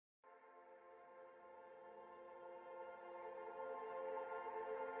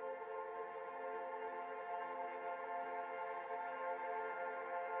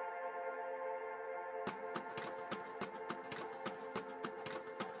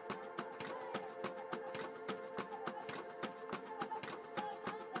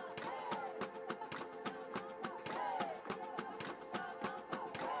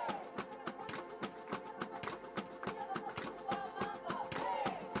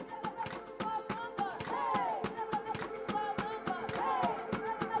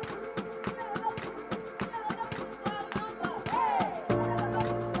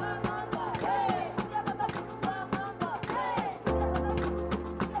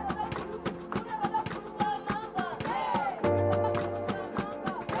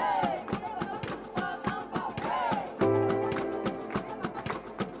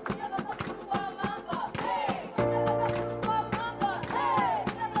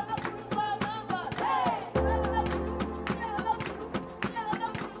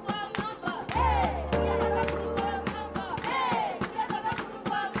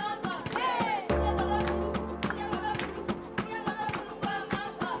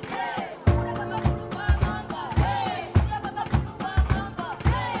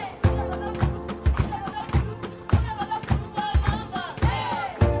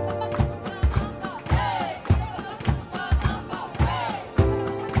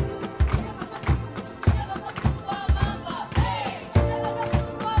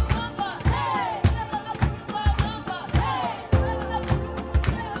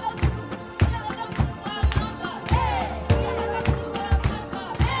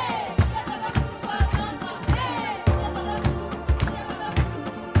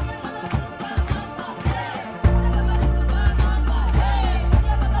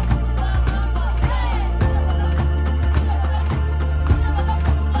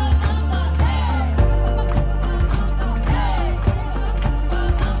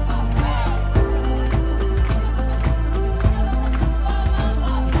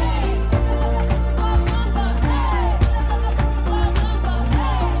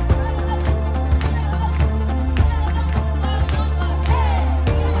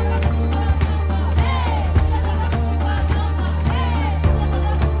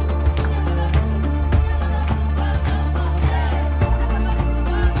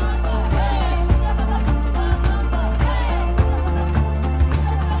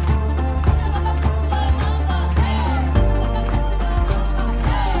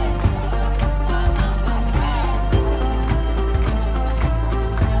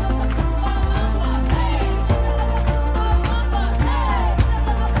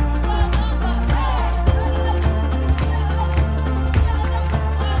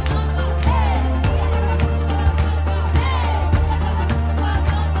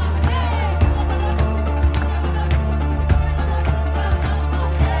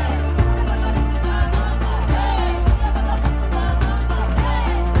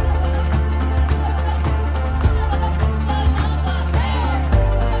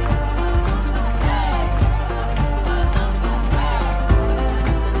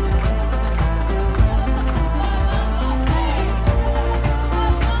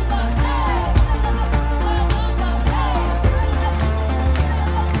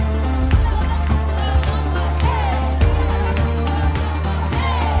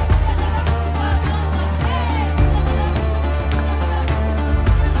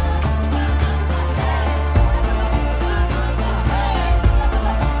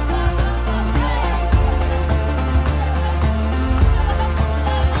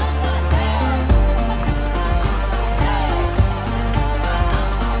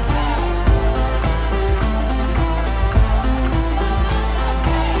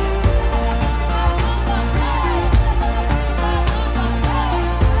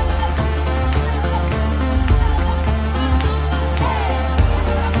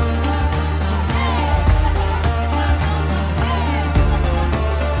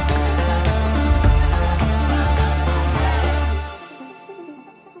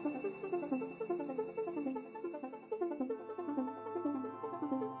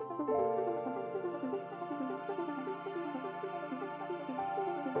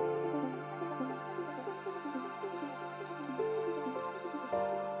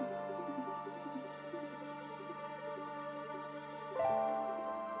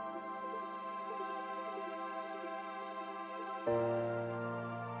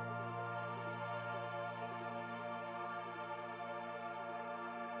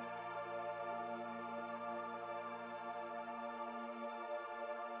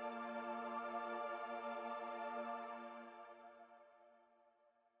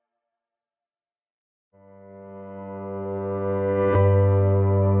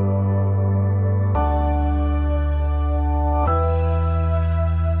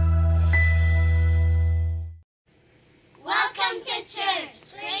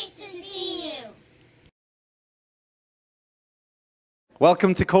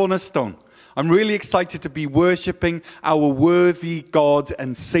Welcome to Cornerstone. I'm really excited to be worshiping our worthy God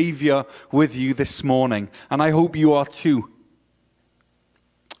and Savior with you this morning, and I hope you are too.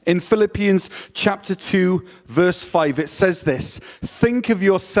 In Philippians chapter 2, verse 5, it says this: "Think of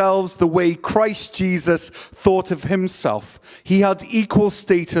yourselves the way Christ Jesus thought of himself. He had equal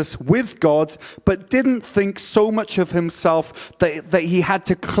status with God, but didn't think so much of himself that he had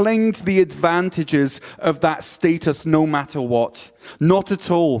to cling to the advantages of that status no matter what. Not at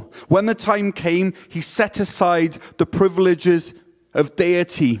all. When the time came, he set aside the privileges of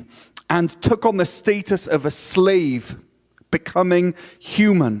deity and took on the status of a slave, becoming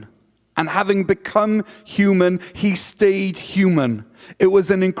human. And having become human, he stayed human. It was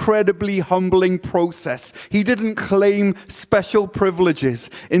an incredibly humbling process. He didn't claim special privileges.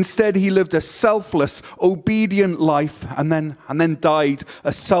 Instead, he lived a selfless, obedient life and then died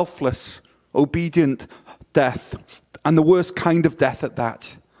a selfless, obedient death. And the worst kind of death at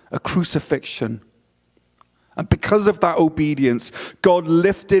that, a crucifixion. And because of that obedience, God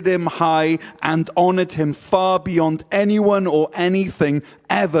lifted him high and honored him far beyond anyone or anything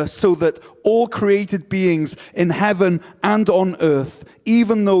ever, so that all created beings in heaven and on earth,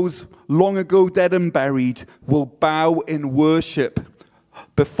 even those long ago dead and buried, will bow in worship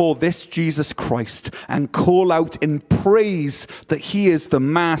before this Jesus Christ and call out in praise that he is the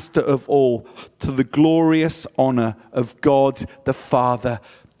master of all, to the glorious honor of God the Father.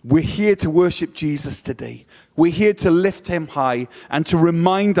 We're here to worship Jesus today. We're here to lift him high and to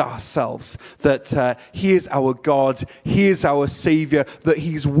remind ourselves that he is our God, he is our Savior, that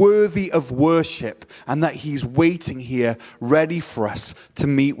he's worthy of worship, and that he's waiting here ready for us to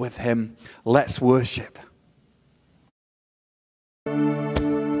meet with him. Let's worship.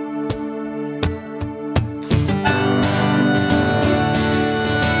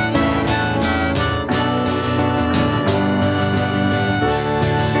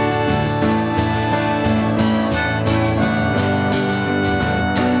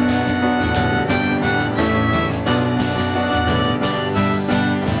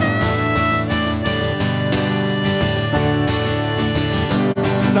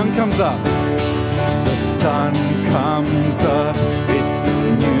 Sun comes up. The sun comes up. It's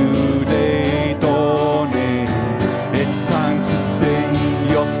a new day dawning. It's time to sing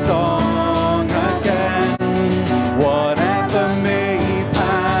your song again. Whatever may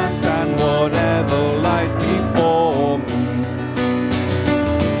pass and whatever lies before me,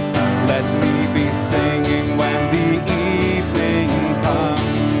 let me be singing when the evening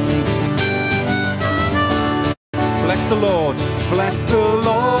comes. Bless the Lord. Bless the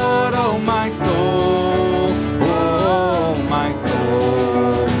Lord, oh my soul, oh my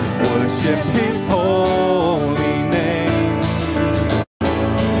soul, worship his holy name,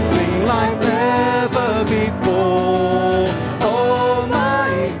 sing like never before, oh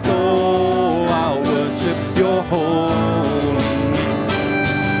my soul, I'll worship your holy name.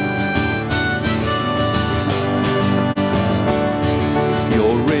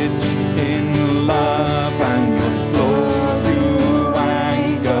 You're rich in love and you're slow to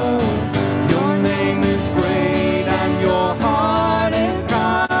anger. Your name is great and your heart is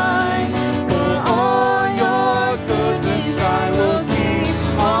kind. For all your goodness I will keep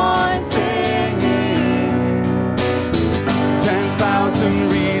on singing. 10,000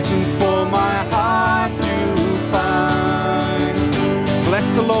 reasons for my heart to find. Bless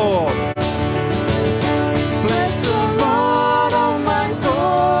the Lord. Bless the Lord, oh my soul,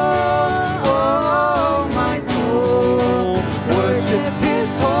 oh my soul, worship his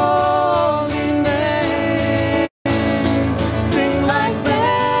holy name, sing like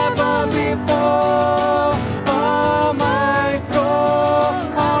never before, oh my soul,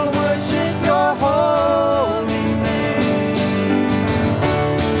 I'll worship your holy name.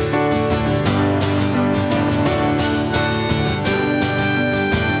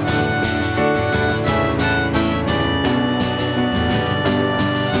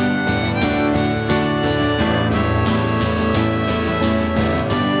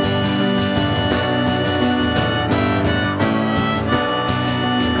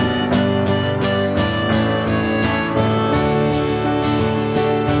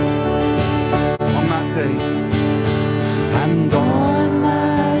 On that day, and on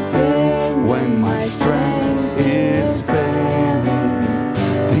that day when my strength is failing,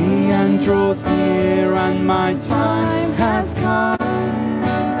 the end draws near and my time has come,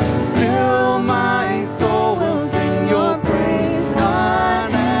 still my soul will sing your praise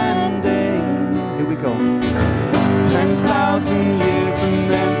unending. Here we go. 10,000 years and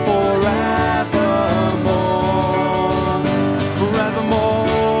then forevermore, forevermore.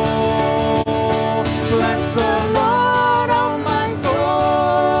 Bless the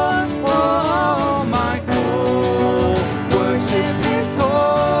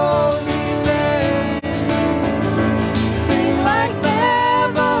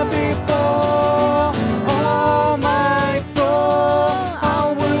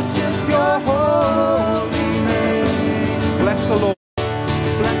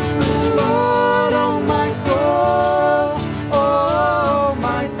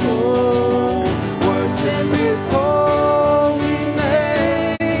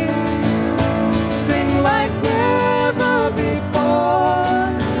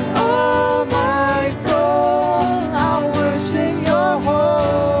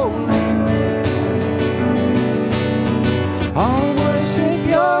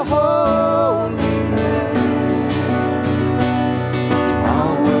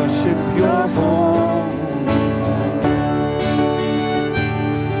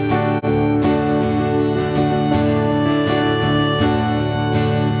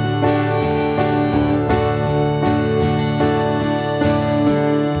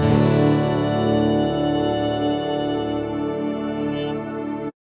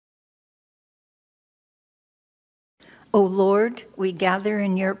O Lord, we gather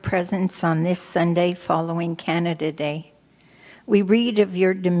in your presence on this Sunday following Canada Day. We read of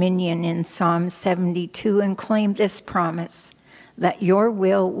your dominion in Psalm 72 and claim this promise, that your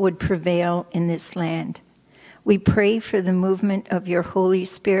will would prevail in this land. We pray for the movement of your Holy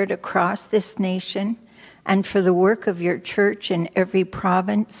Spirit across this nation and for the work of your church in every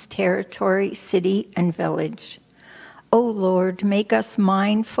province, territory, city, and village. O Lord, make us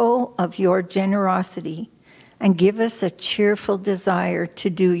mindful of your generosity and give us a cheerful desire to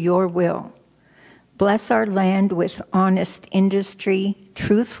do your will. Bless our land with honest industry,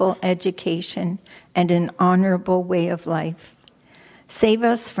 truthful education, and an honorable way of life. Save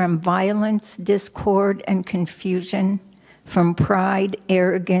us from violence, discord, and confusion, from pride,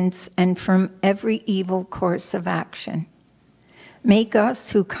 arrogance, and from every evil course of action. Make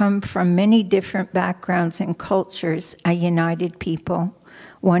us, who come from many different backgrounds and cultures, a united people,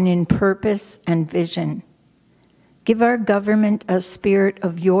 one in purpose and vision. Give our government a spirit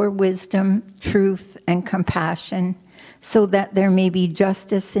of your wisdom, truth, and compassion, so that there may be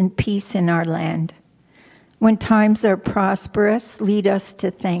justice and peace in our land. When times are prosperous, lead us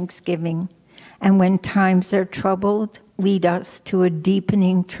to thanksgiving, and when times are troubled, lead us to a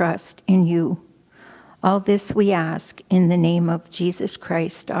deepening trust in you. All this we ask in the name of Jesus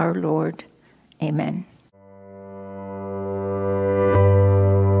Christ our Lord. Amen.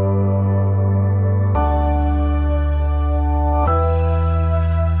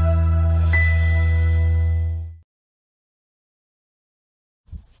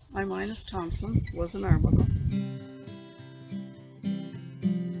 I'm Linus Thompson, was in Arbuckle.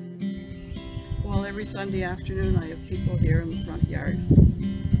 Well, every Sunday afternoon I have people here in the front yard,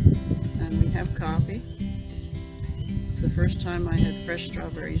 and we have coffee. The first time I had fresh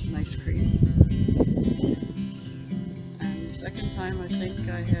strawberries and ice cream, and the second time I think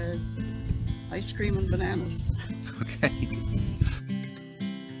I had ice cream and bananas. Okay.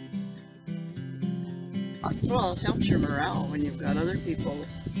 Well, it helps your morale when you've got other people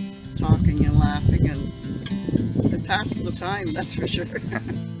talking and laughing, and it passes the time, that's for sure.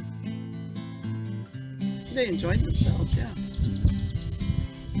 They enjoyed themselves, yeah.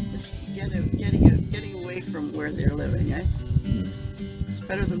 Just getting away from where they're living, eh? It's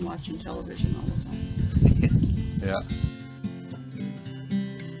better than watching television all the time. Yeah.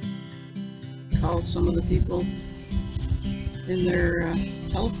 Called some of the people in their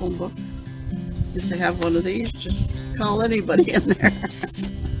telephone book. If they have one of these, just call anybody in there.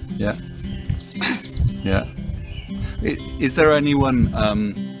 Yeah. Yeah. Is there anyone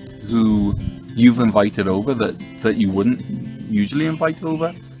who you've invited over that you wouldn't usually invite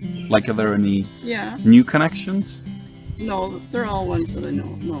over? Like, are there any new connections? No, they're all ones that I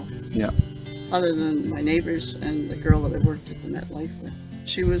know. No. Yeah. Other than my neighbors and the girl that I worked at the MetLife with.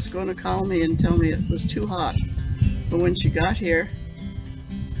 She was going to call me and tell me it was too hot. But when she got here,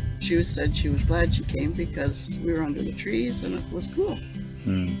 she said she was glad she came because we were under the trees and it was cool.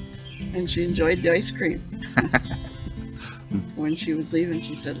 And she enjoyed the ice cream. When she was leaving,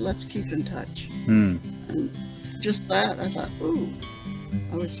 she said, let's keep in touch. And just that, I thought, ooh,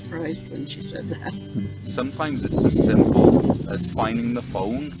 I was surprised when she said that. Sometimes it's as simple as finding the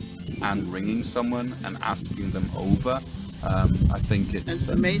phone and ringing someone and asking them over. I think it's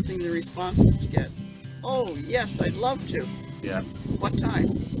amazing the response that you get. Oh, yes, I'd love to. Yeah. What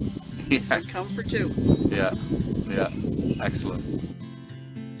time? Yeah. I'd come for 2. Yeah. Yeah. Excellent.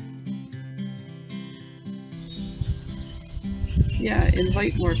 Yeah,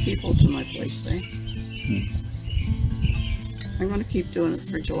 invite more people to my place, eh? I'm going to keep doing it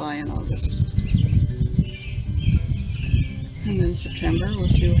for July and August. And then September, we'll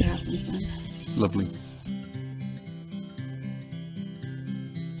see what happens then. Lovely.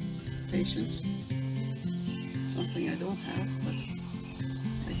 Patience. Something I don't have, but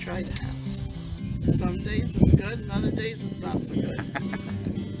I try to have. Some days it's good, and other days it's not so good.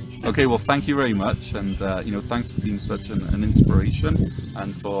 Okay, well, thank you very much, and thanks for being such an inspiration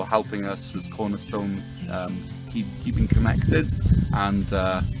and for helping us as Cornerstone keeping connected and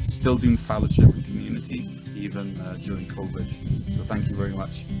still doing fellowship and community even during COVID. So thank you very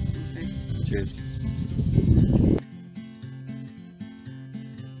much. Okay. Cheers.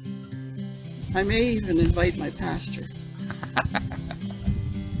 I may even invite my pastor.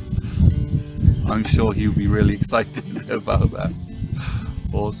 I'm sure he'll be really excited about that.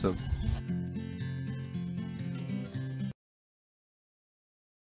 Awesome.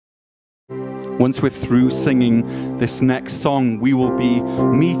 Once we're through singing this next song, we will be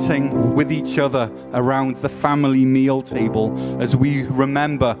meeting with each other around the family meal table as we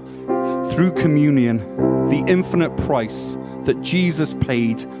remember through communion the infinite price that Jesus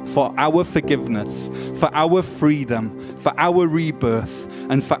paid for our forgiveness, for our freedom, for our rebirth,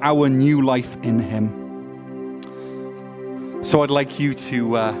 and for our new life in him. So I'd like you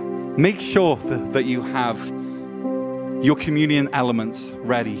to make sure that you have your communion elements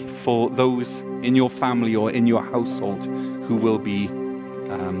ready for those in your family or in your household who will be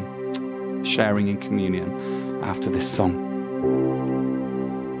sharing in communion after this song.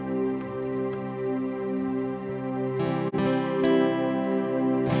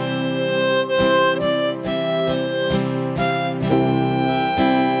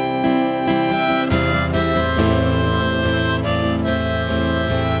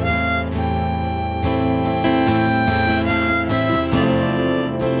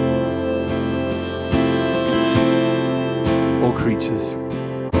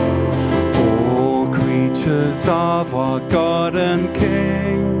 All creatures of our God and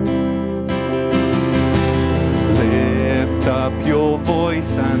King, lift up your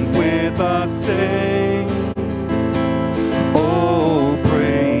voice and with us sing. Oh,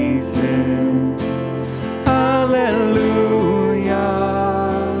 praise him, hallelujah.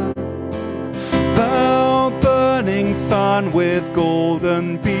 Thou burning sun with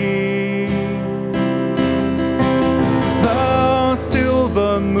golden beam,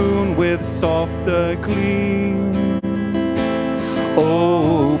 silver moon with softer gleam.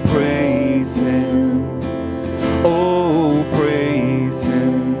 Oh, praise him. Oh, praise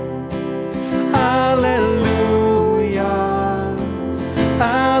him. Hallelujah.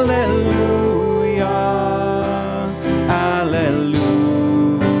 Hallelujah. Hallelujah.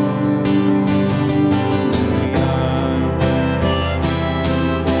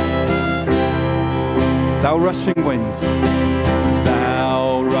 Thou rushing wind,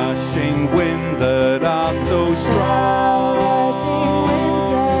 wind that art so strong,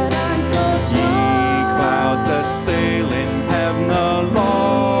 ye clouds that sail in heaven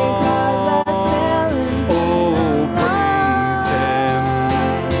along. Oh, praise him,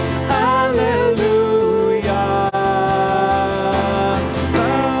 hallelujah.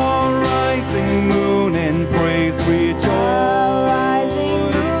 Thou rising moon in praise rejoice,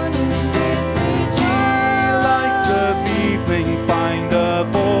 ye lights of evening find a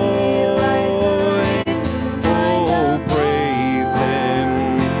voice.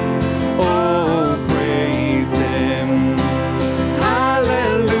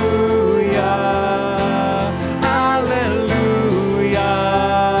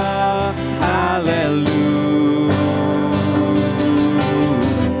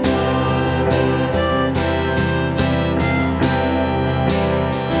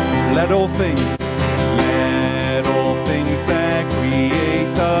 let all things that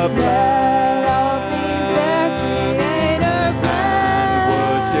Creator bless.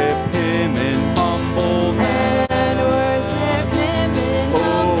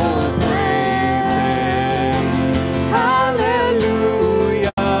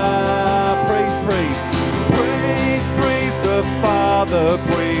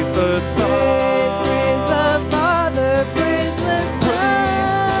 Praise the Son. Praise the Father, praise the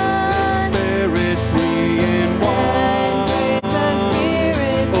Son. Spirit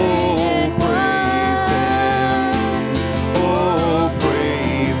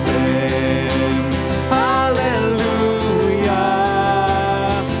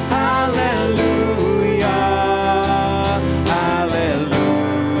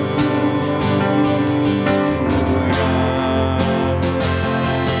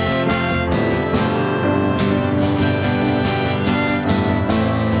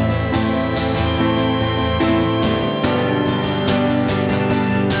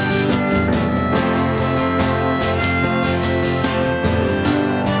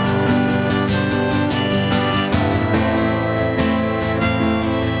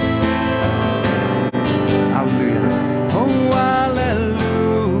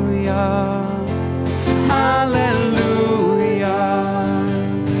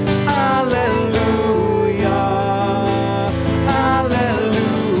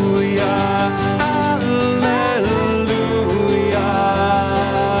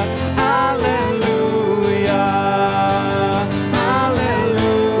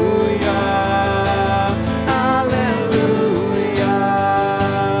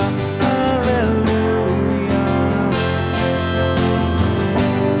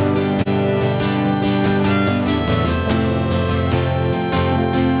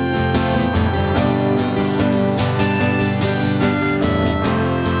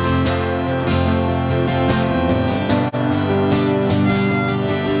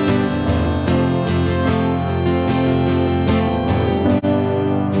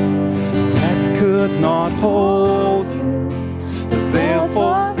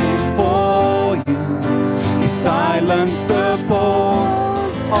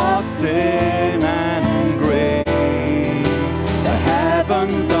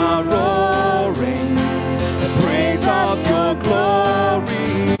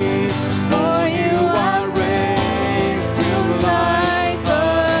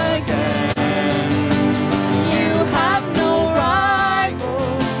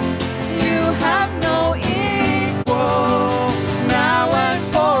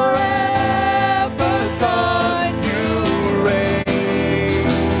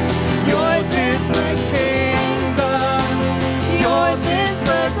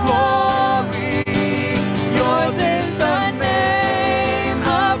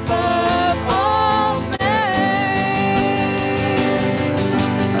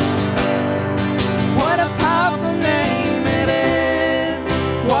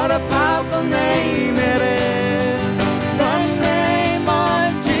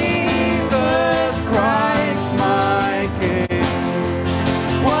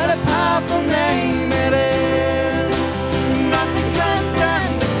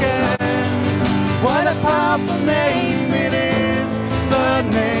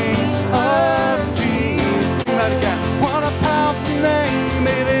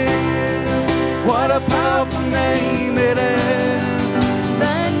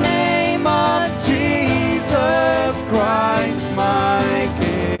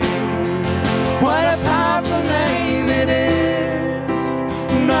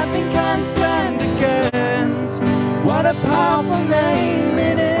a powerful name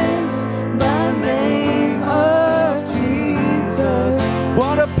it is, the name of Jesus.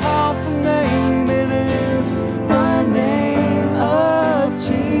 What a powerful name it is. The name of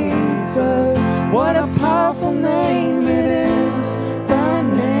Jesus. What a powerful name it is. The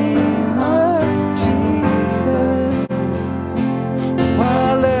name of Jesus.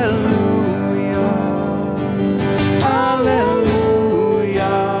 Hallelujah. Hallelujah.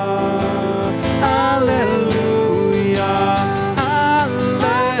 Hallelujah.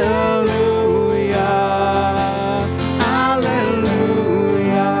 Hallelujah. Hallelujah.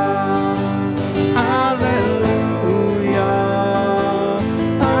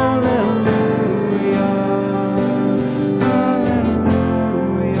 Hallelujah.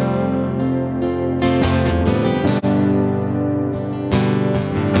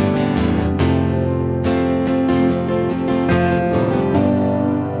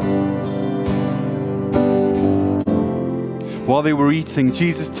 While they were eating,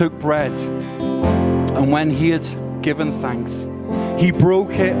 Jesus took bread, and when he had given thanks, he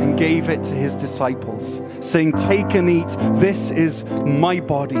broke it and gave it to his disciples, saying, "Take and eat, this is my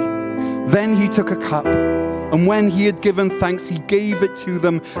body." Then he took a cup, and when he had given thanks, he gave it to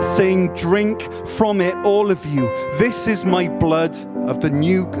them, saying, "Drink from it, all of you. This is my blood of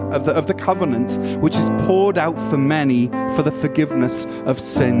the covenant, which is poured out for many for the forgiveness of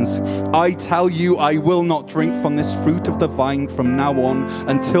sins. I tell you, I will not drink from this fruit of the vine from now on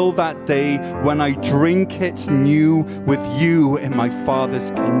until that day when I drink it new with you in my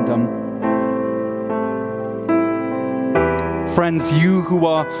Father's kingdom." Friends, you who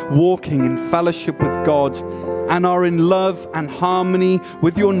are walking in fellowship with God and are in love and harmony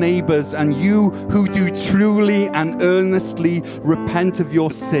with your neighbors, and you who do truly and earnestly repent of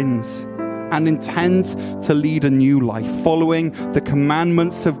your sins and intend to lead a new life, following the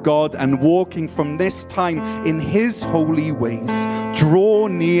commandments of God and walking from this time in his holy ways, draw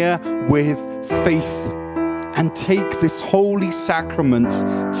near with faith and take this holy sacrament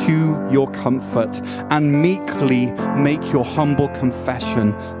to your comfort, and meekly make your humble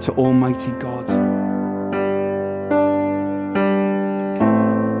confession to Almighty God.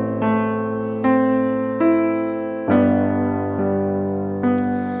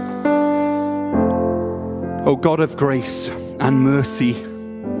 O God of grace and mercy,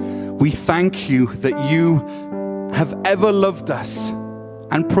 we thank you that you have ever loved us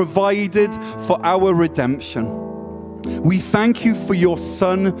and provided for our redemption. We thank you for your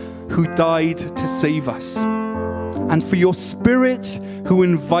Son who died to save us, and for your Spirit who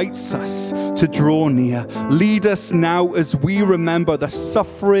invites us to draw near. Lead us now as we remember the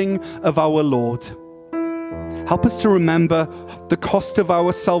suffering of our Lord. Help us to remember the cost of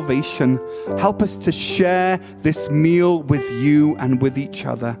our salvation. Help us to share this meal with you and with each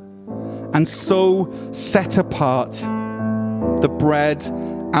other, and so set apart the bread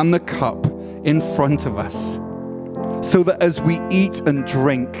and the cup in front of us, so that as we eat and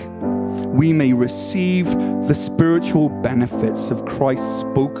drink, we may receive the spiritual benefits of Christ's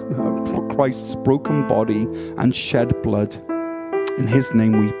broken body and shed blood. In his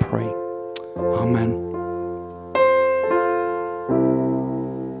name we pray. Amen.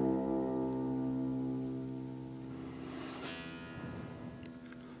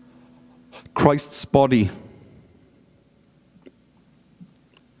 Christ's body,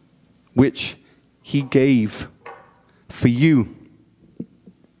 which he gave for you.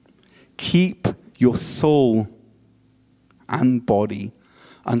 Keep your soul and body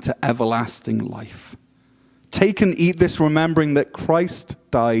unto everlasting life. Take and eat this, remembering that Christ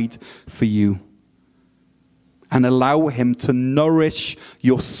died for you, and allow him to nourish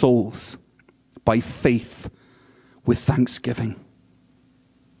your souls by faith with thanksgiving.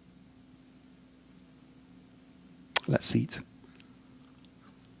 Let's eat.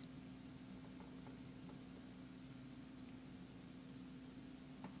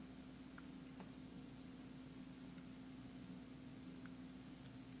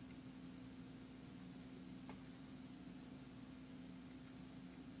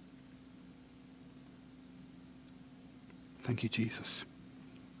 Thank you, Jesus.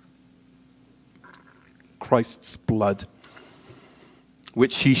 Christ's blood,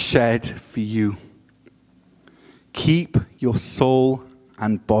 which he shed for you. Keep your soul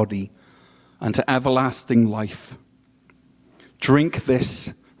and body unto everlasting life. Drink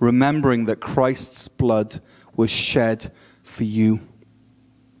this, remembering that Christ's blood was shed for you.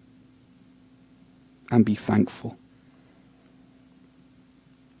 And be thankful.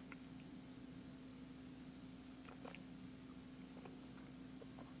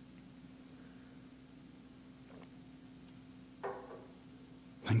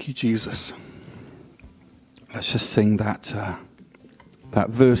 Thank you, Jesus. Let's just sing that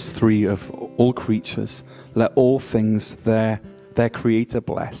verse 3 of all creatures. Let all things their Creator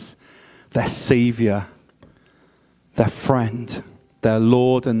bless, their Savior, their friend, their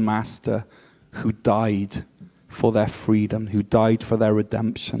Lord and Master, who died for their freedom, who died for their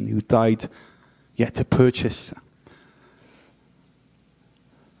redemption, who died yet to purchase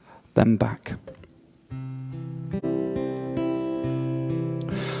them back.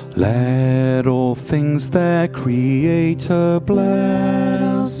 Let all things their Creator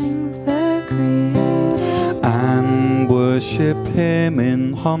bless, and worship Him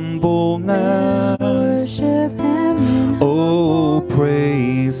in humbleness. Oh,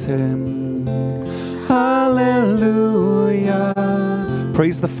 praise Him. Hallelujah.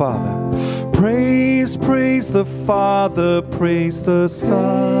 Praise the Father. Praise the Father. Praise the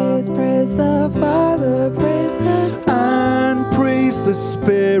Son. Praise the Father. Praise the Son. And praise the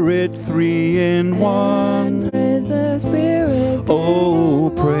Spirit, three in one. Praise the Spirit. Oh,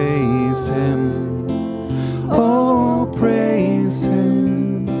 praise Him. Oh, praise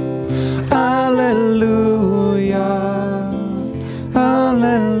Him. Hallelujah.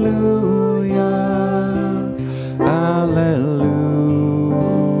 Hallelujah. Hallelujah.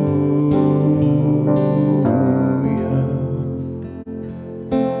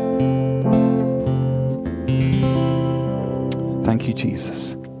 Thank you,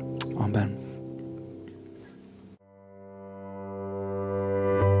 Jesus. Amen.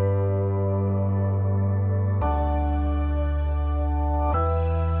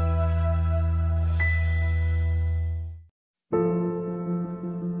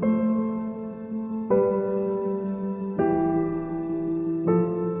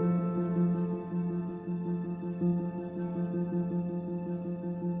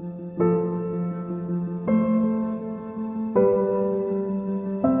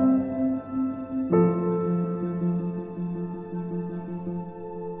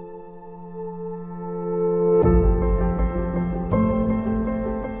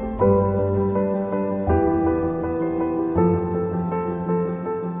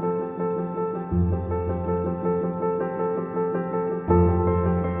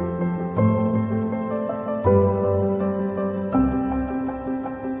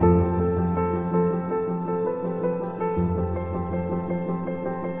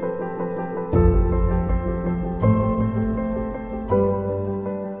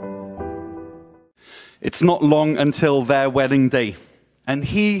 It's not long until their wedding day, and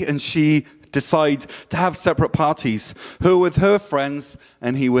he and she decide to have separate parties, her with her friends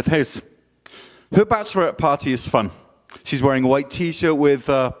and he with his. Her bachelorette party is fun. She's wearing a white t-shirt with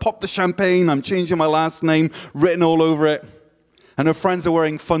 "Pop the Champagne, I'm changing my last name" written all over it. And her friends are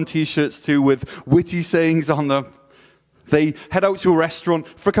wearing fun t-shirts too with witty sayings on them. They head out to a restaurant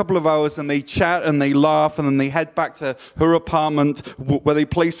for a couple of hours and they chat and they laugh, and then they head back to her apartment where they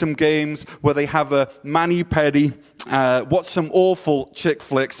play some games, where they have a mani-pedi, watch some awful chick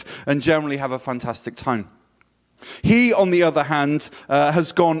flicks, and generally have a fantastic time. He, on the other hand,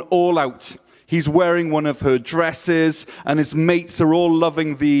 has gone all out. He's wearing one of her dresses, and his mates are all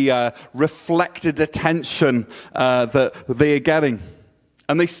loving the reflected attention that they are getting.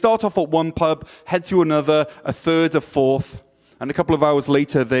 And they start off at one pub, head to another, a third, a fourth, and a couple of hours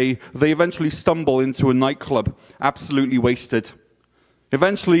later, they eventually stumble into a nightclub, absolutely wasted.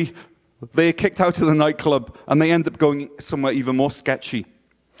 Eventually, they are kicked out of the nightclub, and they end up going somewhere even more sketchy.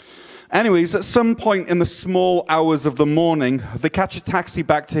 Anyways, at some point in the small hours of the morning, they catch a taxi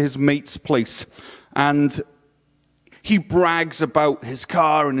back to his mate's place, and he brags about his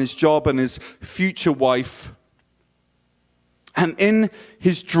car and his job and his future wife. And in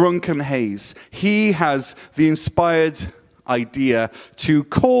his drunken haze, he has the inspired idea to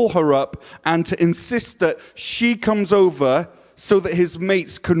call her up and to insist that she comes over so that his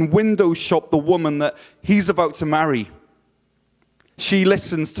mates can window shop the woman that he's about to marry. She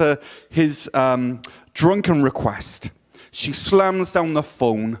listens to his drunken request. She slams down the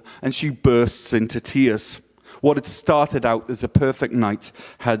phone and she bursts into tears. What had started out as a perfect night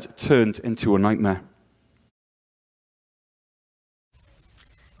had turned into a nightmare.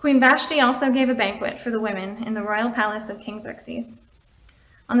 Queen Vashti also gave a banquet for the women in the royal palace of King Xerxes.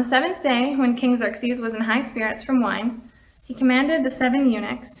 On the 7th day, when King Xerxes was in high spirits from wine, he commanded the 7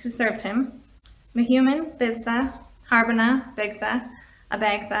 eunuchs who served him, Mehuman, Biztha, Harbona, Bigtha,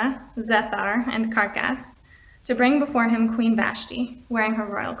 Abagtha, Zethar, and Carcass, to bring before him Queen Vashti, wearing her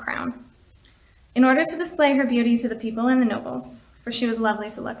royal crown, in order to display her beauty to the people and the nobles, for she was lovely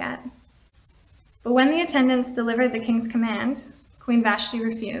to look at. But when the attendants delivered the king's command, Queen Vashti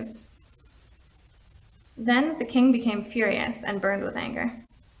refused. Then the king became furious and burned with anger.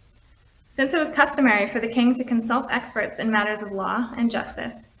 Since it was customary for the king to consult experts in matters of law and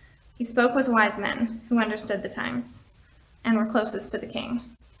justice, he spoke with wise men who understood the times and were closest to the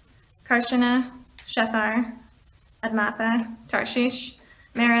king: Karshena, Shethar, Admatha, Tarshish,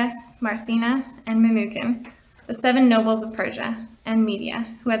 Maris, Marsina, and Memucan, the 7 nobles of Persia and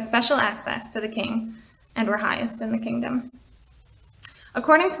Media, who had special access to the king and were highest in the kingdom.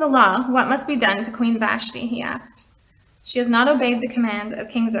 According to the law, what must be done to Queen Vashti, he asked. She has not obeyed the command of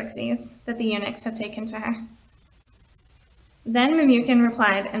King Xerxes that the eunuchs have taken to her. Then Memucan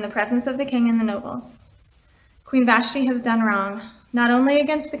replied in the presence of the king and the nobles, Queen Vashti has done wrong, not only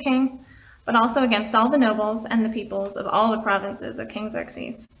against the king, but also against all the nobles and the peoples of all the provinces of King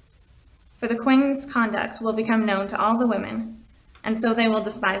Xerxes. For the queen's conduct will become known to all the women, and so they will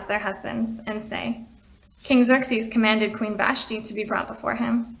despise their husbands and say, King Xerxes commanded Queen Vashti to be brought before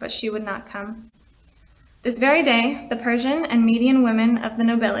him, but she would not come. This very day, the Persian and Median women of the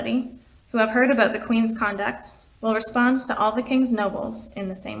nobility, who have heard about the queen's conduct, will respond to all the king's nobles in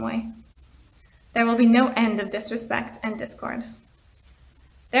the same way. There will be no end of disrespect and discord.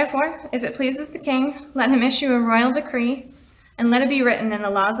 Therefore, if it pleases the king, let him issue a royal decree, and let it be written in the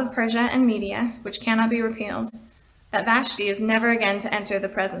laws of Persia and Media, which cannot be repealed, that Vashti is never again to enter the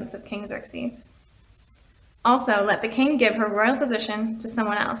presence of King Xerxes. Also, let the king give her royal position to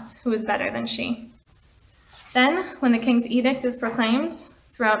someone else who is better than she. Then, when the king's edict is proclaimed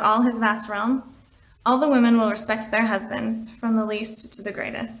throughout all his vast realm, all the women will respect their husbands, from the least to the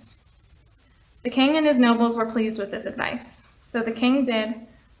greatest. The king and his nobles were pleased with this advice, so the king did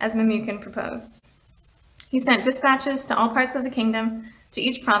as Memucan proposed. He sent dispatches to all parts of the kingdom, to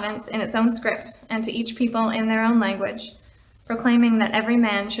each province in its own script, and to each people in their own language, proclaiming that every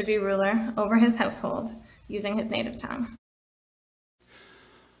man should be ruler over his household, using his native tongue.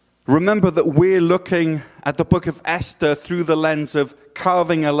 Remember that we're looking at the book of Esther through the lens of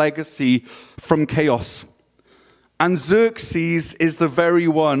carving a legacy from chaos. And Xerxes is the very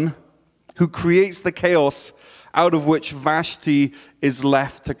one who creates the chaos out of which Vashti is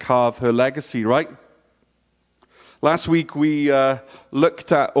left to carve her legacy, right? Last week we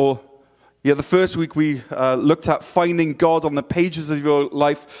looked at finding God on the pages of your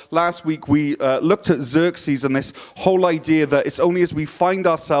life. Last week we looked at Xerxes and this whole idea that it's only as we find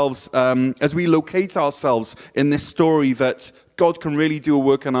ourselves, as we locate ourselves in this story, that God can really do a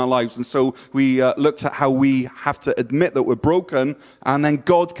work in our lives. And so we looked at how we have to admit that we're broken, and then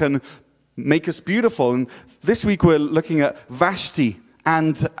God can make us beautiful. And this week we're looking at Vashti.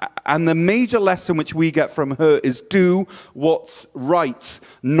 And the major lesson which we get from her is do what's right,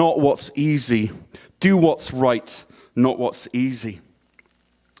 not what's easy. Do what's right, not what's easy.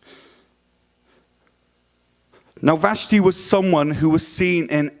 Now, Vashti was someone who was seen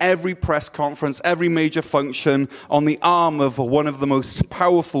in every press conference, every major function, on the arm of one of the most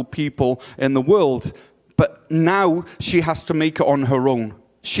powerful people in the world. But now she has to make it on her own.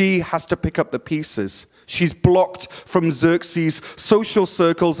 She has to pick up the pieces. She's blocked from Xerxes' social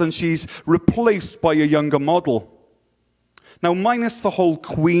circles, and she's replaced by a younger model. Now, minus the whole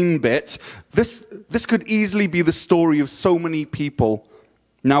queen bit, this could easily be the story of so many people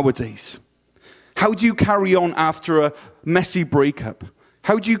nowadays. How do you carry on after a messy breakup?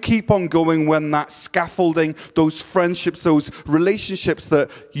 How do you keep on going when that scaffolding, those friendships, those relationships that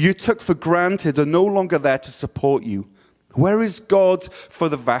you took for granted are no longer there to support you? Where is God for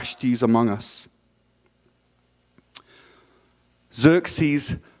the Vashtis among us?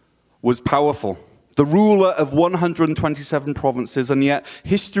 Xerxes was powerful, the ruler of 127 provinces, and yet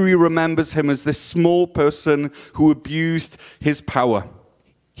history remembers him as this small person who abused his power.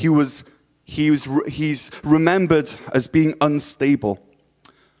 He's remembered as being unstable.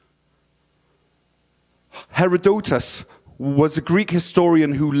 Herodotus was a Greek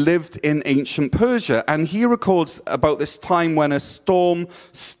historian who lived in ancient Persia, and he records about this time when a storm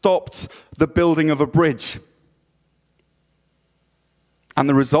stopped the building of a bridge. And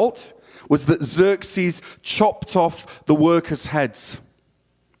the result was that Xerxes chopped off the workers' heads.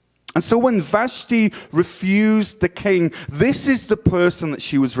 And so when Vashti refused the king, this is the person that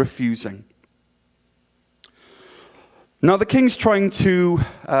she was refusing. Now the king's trying to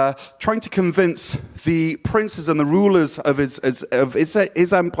convince the princes and the rulers of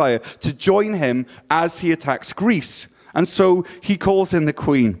his empire to join him as he attacks Greece. And so he calls in the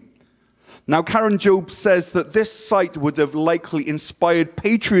queen. Now, Karen Jobe says that this sight would have likely inspired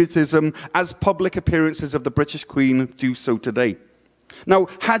patriotism as public appearances of the British Queen do so today. Now,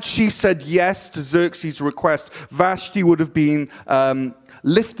 had she said yes to Xerxes' request, Vashti would have been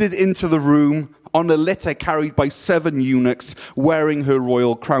lifted into the room on a litter carried by 7 eunuchs wearing her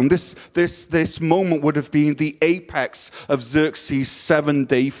royal crown. This moment would have been the apex of Xerxes'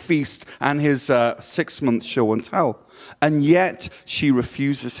 7-day feast and his 6-month show and tell. And yet she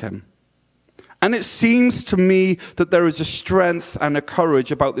refuses him. And it seems to me that there is a strength and a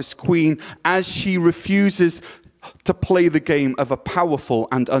courage about this queen as she refuses to play the game of a powerful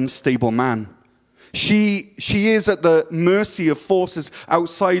and unstable man. She is at the mercy of forces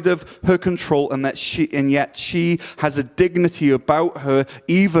outside of her control, and yet she has a dignity about her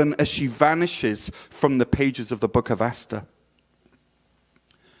even as she vanishes from the pages of the book of Esther.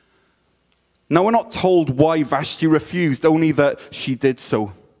 Now, we're not told why Vashti refused, only that she did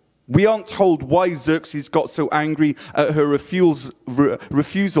so. We aren't told why Xerxes got so angry at her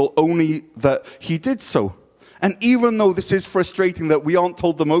refusal, only that he did so. And even though this is frustrating that we aren't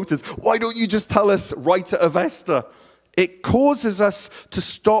told the motives, why don't you just tell us, writer of Esther? It causes us to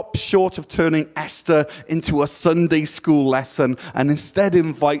stop short of turning Esther into a Sunday school lesson and instead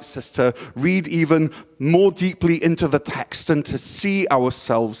invites us to read even more deeply into the text and to see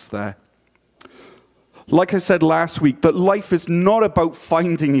ourselves there. Like I said last week, that life is not about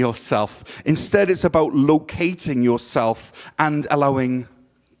finding yourself. Instead, it's about locating yourself and allowing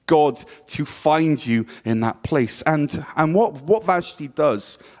God to find you in that place. And what Vashti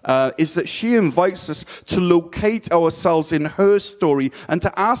does is that she invites us to locate ourselves in her story and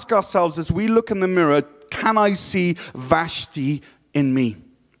to ask ourselves as we look in the mirror, can I see Vashti in me?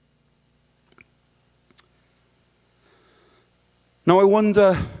 Now I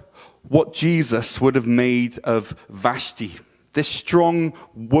wonder what Jesus would have made of Vashti, this strong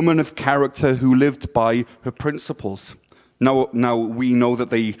woman of character who lived by her principles. Now we know that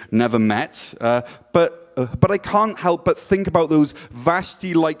they never met, but I can't help but think about those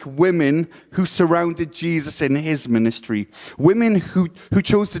Vashti-like women who surrounded Jesus in his ministry. Women who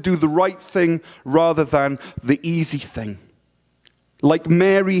chose to do the right thing rather than the easy thing. Like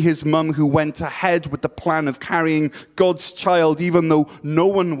Mary, his mum, who went ahead with the plan of carrying God's child, even though no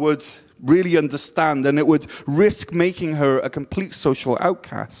one would really understand, and it would risk making her a complete social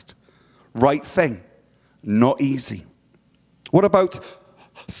outcast. Right thing, not easy. What about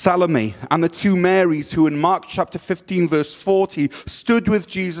Salome and the 2 Marys who in Mark chapter 15 verse 40 stood with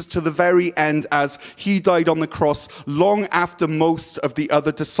Jesus to the very end as he died on the cross long after most of the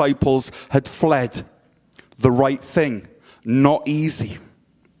other disciples had fled? The right thing, not easy.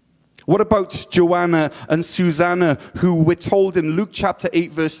 What about Joanna and Susanna, who we're told in Luke chapter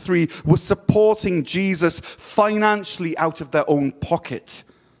 8 verse 3 were supporting Jesus financially out of their own pocket?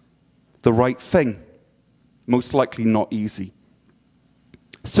 The right thing, most likely not easy.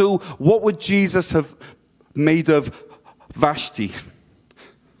 So what would Jesus have made of Vashti?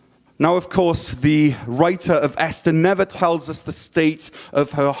 Now, of course, the writer of Esther never tells us the state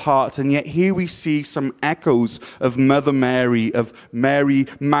of her heart, and yet here we see some echoes of Mother Mary, of Mary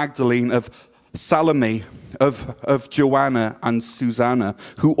Magdalene, of Salome, of Joanna and Susanna,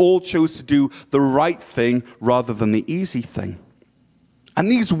 who all chose to do the right thing rather than the easy thing. And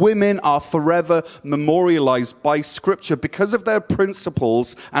these women are forever memorialized by Scripture because of their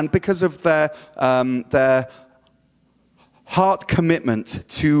principles and because of their heart commitment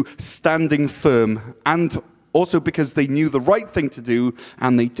to standing firm, and also because they knew the right thing to do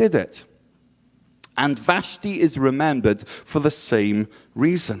and they did it. And Vashti is remembered for the same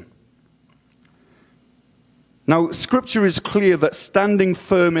reason. Now, Scripture is clear that standing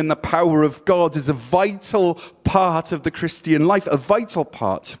firm in the power of God is a vital part of the Christian life, a vital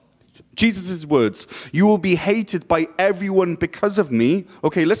part. Jesus' words, you will be hated by everyone because of me.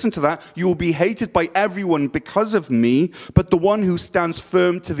 Okay, listen to that. You will be hated by everyone because of me, but the one who stands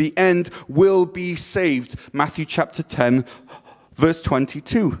firm to the end will be saved. Matthew chapter 10, verse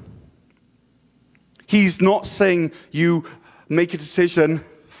 22. He's not saying you make a decision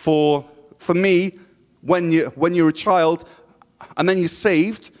for me, when you're a child, and then you're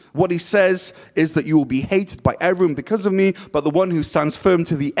saved. What he says is that you will be hated by everyone because of me, but the one who stands firm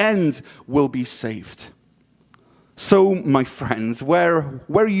to the end will be saved. So, my friends, where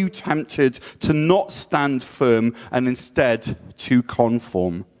are you tempted to not stand firm and instead to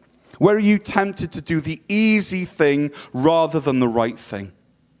conform? Where are you tempted to do the easy thing rather than the right thing?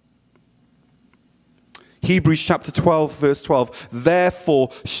 Hebrews chapter 12, verse 12.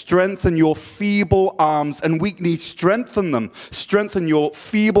 Therefore, strengthen your feeble arms and weak knees. Strengthen them. Strengthen your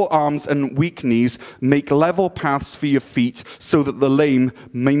feeble arms and weak knees. Make level paths for your feet so that the lame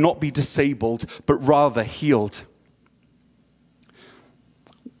may not be disabled, but rather healed.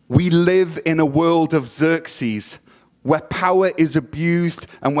 We live in a world of Xerxes, where power is abused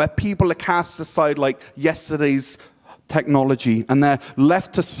and where people are cast aside like yesterday's technology, and they're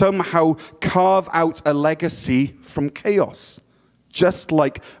left to somehow carve out a legacy from chaos, just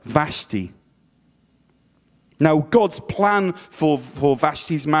like Vashti. Now, God's plan for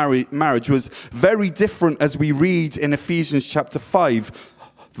Vashti's marriage was very different, as we read in Ephesians chapter 5,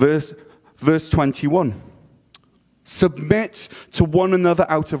 verse 21. Submit to one another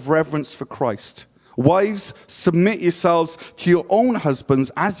out of reverence for Christ. Wives, submit yourselves to your own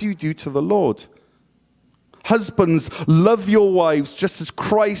husbands as you do to the Lord. Husbands, love your wives just as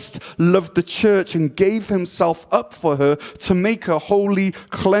Christ loved the church and gave himself up for her to make her holy,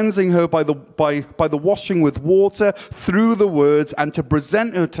 cleansing her by the washing with water through the word, and to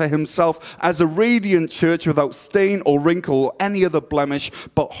present her to himself as a radiant church without stain or wrinkle or any other blemish,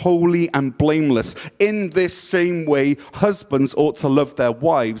 but holy and blameless. In this same way, husbands ought to love their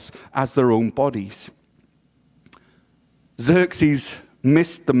wives as their own bodies. Xerxes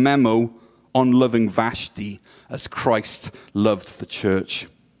missed the memo on loving Vashti as Christ loved the church.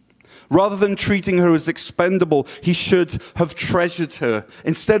 Rather than treating her as expendable, he should have treasured her.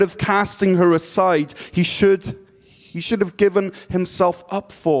 Instead of casting her aside, he should have given himself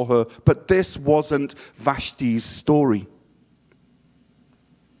up for her. But this wasn't Vashti's story.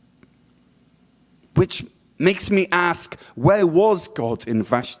 Which makes me ask, where was God in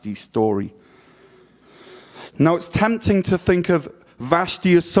Vashti's story? Now, it's tempting to think of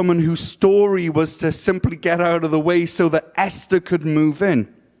Vashti as someone whose story was to simply get out of the way so that Esther could move in.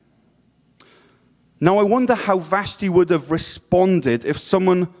 Now, I wonder how Vashti would have responded if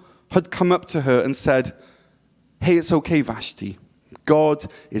someone had come up to her and said, "Hey, it's okay, Vashti. God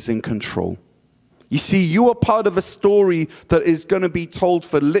is in control. You see, you are part of a story that is going to be told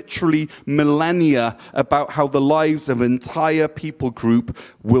for literally millennia about how the lives of an entire people group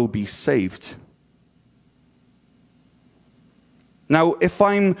will be saved." Now, if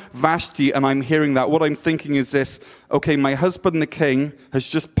I'm Vashti and I'm hearing that, what I'm thinking is this: okay, my husband, the king, has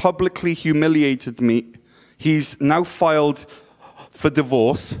just publicly humiliated me. He's now filed for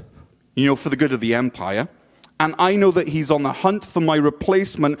divorce, for the good of the empire. And I know that he's on the hunt for my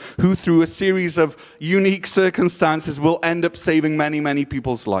replacement, who through a series of unique circumstances will end up saving many, many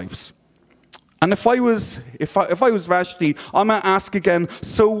people's lives. And if I was Vashti, I might ask again,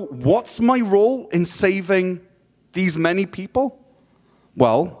 so what's my role in saving these many people?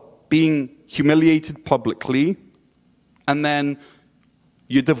 Well, being humiliated publicly, and then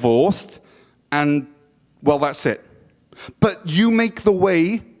you're divorced, and, well, that's it. But you make the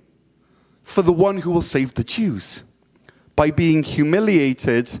way for the one who will save the Jews by being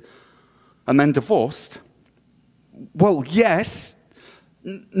humiliated and then divorced. Well, yes.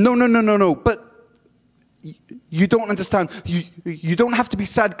 No. But you don't understand. You don't have to be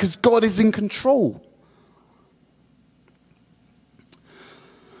sad because God is in control.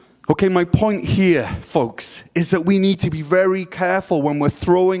 Okay, my point here, folks, is that we need to be very careful when we're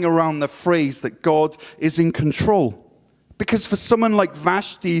throwing around the phrase that God is in control. Because for someone like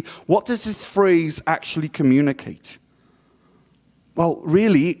Vashti, what does this phrase actually communicate? Well,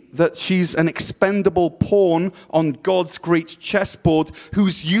 really, that she's an expendable pawn on God's great chessboard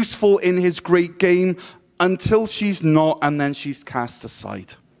who's useful in his great game until she's not, and then she's cast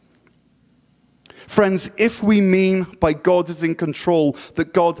aside. Friends, if we mean by God is in control,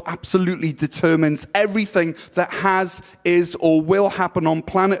 that God absolutely determines everything that has, is, or will happen on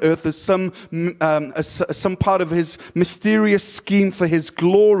planet Earth as some part of his mysterious scheme for his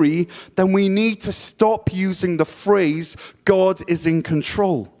glory, then we need to stop using the phrase, God is in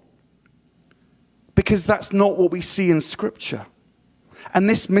control. Because that's not what we see in Scripture. And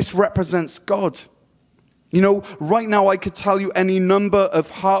this misrepresents God. Right now I could tell you any number of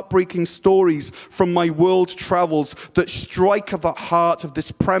heartbreaking stories from my world travels that strike at the heart of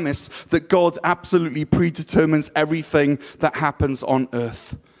this premise that God absolutely predetermines everything that happens on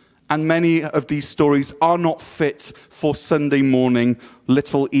earth. And many of these stories are not fit for Sunday morning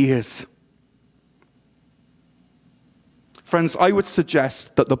little ears. Friends, I would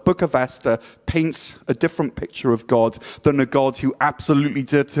suggest that the book of Esther paints a different picture of God than a God who absolutely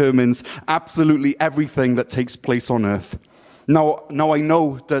determines absolutely everything that takes place on earth. Now I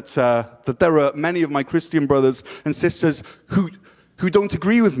know that there are many of my Christian brothers and sisters who don't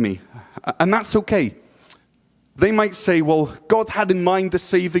agree with me, and that's okay. They might say, well, God had in mind the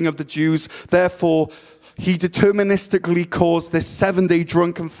saving of the Jews, therefore he deterministically caused this 7-day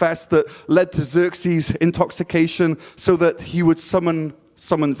drunken fest that led to Xerxes' intoxication so that he would summon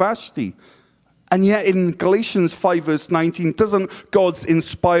Vashti. And yet in Galatians 5 verse 19, doesn't God's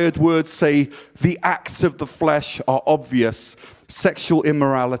inspired word say, the acts of the flesh are obvious: sexual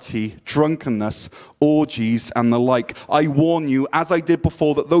immorality, drunkenness, orgies, and the like. I warn you, as I did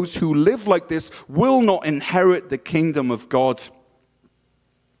before, that those who live like this will not inherit the kingdom of God.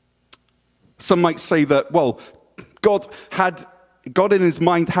 Some might say that, well, God in his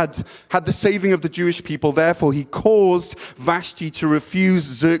mind had the saving of the Jewish people. Therefore, he caused Vashti to refuse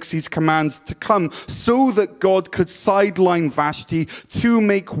Xerxes' commands to come so that God could sideline Vashti to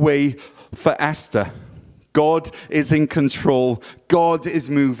make way for Esther. God is in control. God is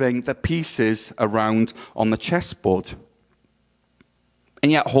moving the pieces around on the chessboard.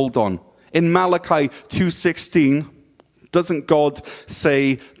 And yet, hold on. In Malachi 2:16, doesn't God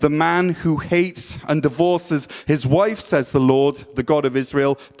say, the man who hates and divorces his wife, says the Lord, the God of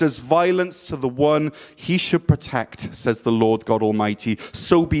Israel, does violence to the one he should protect, says the Lord God Almighty.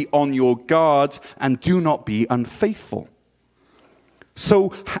 So be on your guard and do not be unfaithful.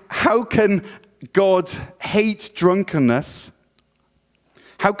 So how can God hate drunkenness?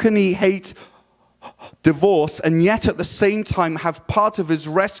 How can he hate divorce and yet at the same time have part of his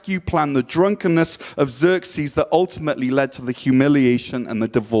rescue plan the drunkenness of Xerxes that ultimately led to the humiliation and the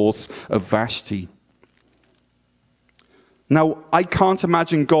divorce of Vashti? Now, I can't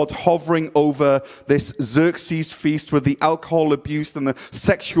imagine God hovering over this Xerxes feast with the alcohol abuse and the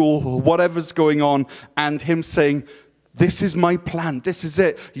sexual whatever's going on and him saying, this is my plan, this is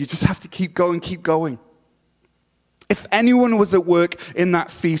it, you just have to keep going, keep going. If anyone was at work in that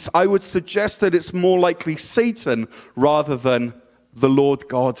feast, I would suggest that it's more likely Satan rather than the Lord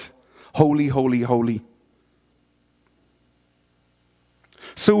God. Holy, holy, holy.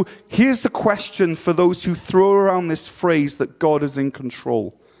 So here's the question for those who throw around this phrase that God is in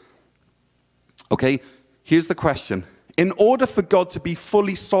control. Okay, here's the question. In order for God to be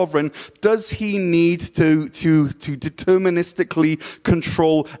fully sovereign, does he need to deterministically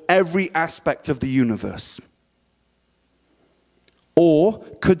control every aspect of the universe? Or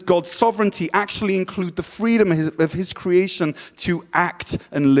could God's sovereignty actually include the freedom of his creation to act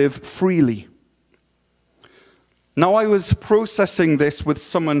and live freely? Now, I was processing this with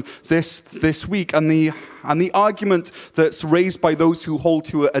someone this week, and the argument that's raised by those who hold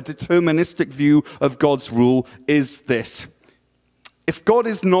to a deterministic view of God's rule is this. If God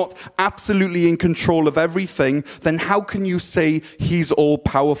is not absolutely in control of everything, then how can you say he's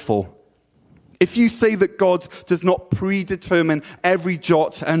all-powerful? If you say that God does not predetermine every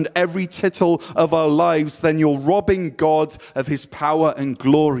jot and every tittle of our lives, then you're robbing God of his power and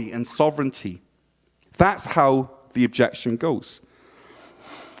glory and sovereignty. That's how the objection goes.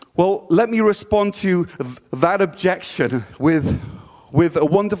 Well, let me respond to that objection with a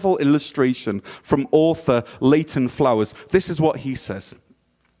wonderful illustration from author Leighton Flowers. This is what he says.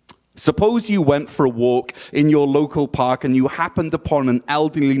 Suppose you went for a walk in your local park and you happened upon an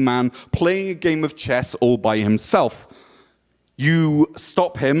elderly man playing a game of chess all by himself. You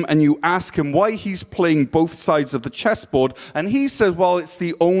stop him and you ask him why he's playing both sides of the chessboard, and he says, well, it's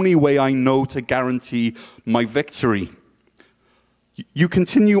the only way I know to guarantee my victory. You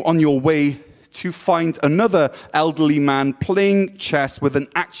continue on your way to find another elderly man playing chess with an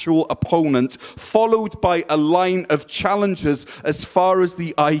actual opponent, followed by a line of challengers as far as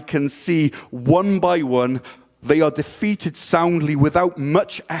the eye can see. One by one, they are defeated soundly without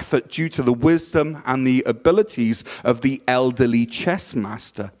much effort due to the wisdom and the abilities of the elderly chess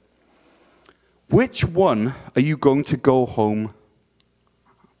master. Which one are you going to go home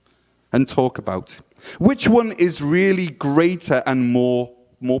and talk about? Which one is really greater and more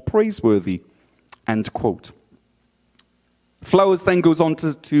praiseworthy? End quote. Flowers then goes on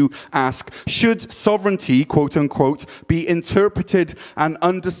to ask, should sovereignty, quote unquote, be interpreted and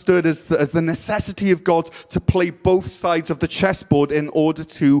understood as the necessity of God to play both sides of the chessboard in order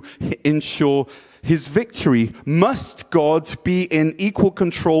to ensure his victory? Must God be in equal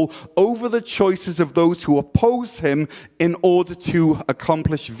control over the choices of those who oppose him in order to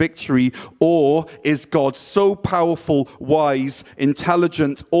accomplish victory? Or is God so powerful, wise,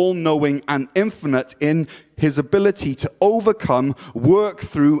 intelligent, all-knowing, and infinite in his ability to overcome, work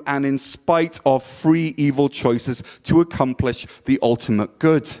through, and in spite of free evil choices to accomplish the ultimate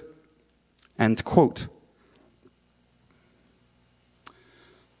good? End quote.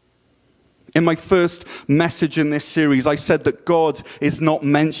 In my first message in this series, I said that God is not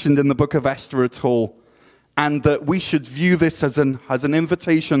mentioned in the book of Esther at all, and that we should view this as an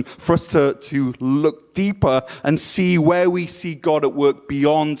invitation for us to look deeper and see where we see God at work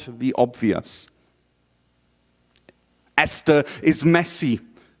beyond the obvious. Esther is messy.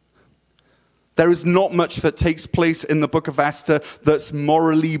 There is not much that takes place in the book of Esther that's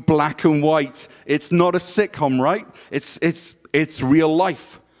morally black and white. It's not a sitcom, right? It's real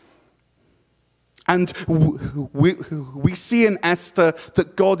life. And we see in Esther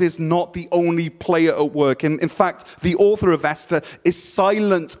that God is not the only player at work. In fact, the author of Esther is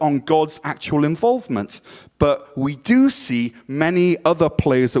silent on God's actual involvement. But we do see many other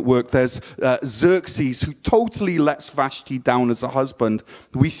players at work. There's Xerxes, who totally lets Vashti down as a husband.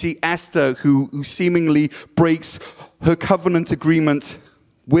 We see Esther, who seemingly breaks her covenant agreement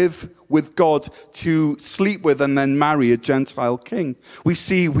with God to sleep with and then marry a Gentile king. We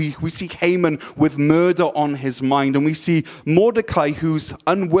see Haman with murder on his mind, and we see Mordecai, whose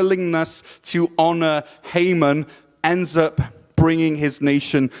unwillingness to honor Haman ends up bringing his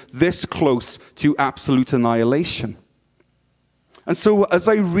nation this close to absolute annihilation. And so as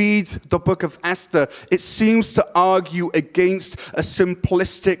I read the book of Esther, it seems to argue against a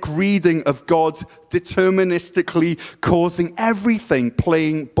simplistic reading of God deterministically causing everything,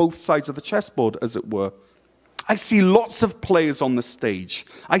 playing both sides of the chessboard, as it were. I see lots of players on the stage.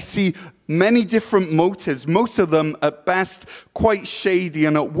 I see many different motives, most of them at best quite shady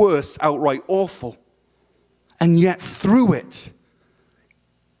and at worst outright awful. And yet through it,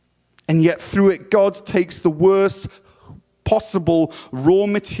 God takes the worst possible raw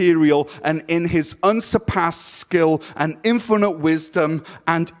material, and in his unsurpassed skill and infinite wisdom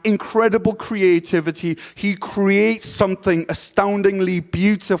and incredible creativity, he creates something astoundingly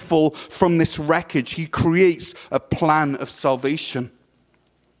beautiful from this wreckage. He creates a plan of salvation.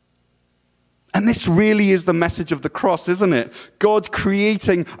 And this really is the message of the cross, isn't it? God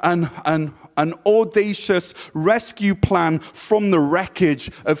creating an audacious rescue plan from the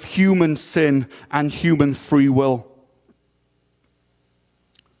wreckage of human sin and human free will.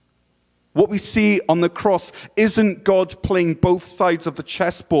 What we see on the cross isn't God playing both sides of the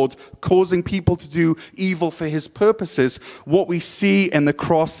chessboard, causing people to do evil for his purposes. What we see in the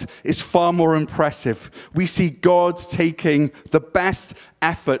cross is far more impressive. We see God taking the best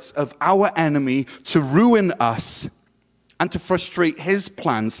efforts of our enemy to ruin us and to frustrate his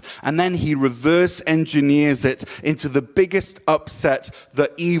plans, and then he reverse engineers it into the biggest upset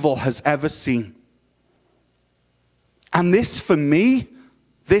that evil has ever seen. And this, for me,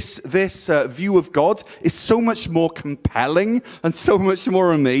 this view of God is so much more compelling and so much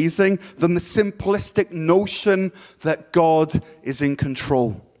more amazing than the simplistic notion that God is in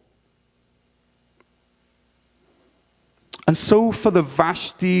control. And so for the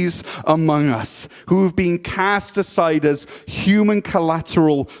Vashtis among us, who have been cast aside as human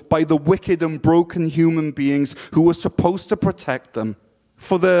collateral by the wicked and broken human beings who were supposed to protect them,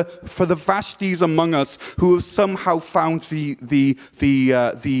 for the Vashtis among us who have somehow found the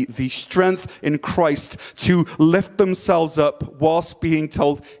strength in Christ to lift themselves up whilst being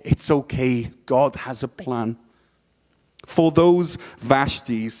told, it's okay, God has a plan. For those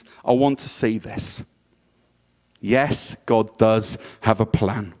Vashtis, I want to say this. Yes, God does have a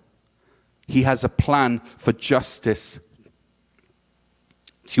plan. He has a plan for justice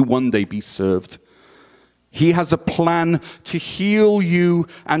to one day be served. He has a plan to heal you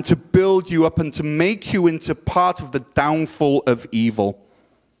and to build you up and to make you into part of the downfall of evil,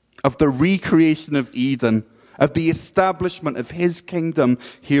 of the recreation of Eden, of the establishment of his kingdom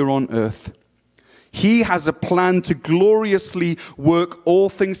here on earth. He has a plan to gloriously work all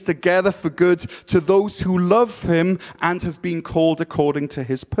things together for good to those who love him and have been called according to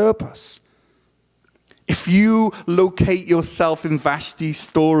his purpose. If you locate yourself in Vashti's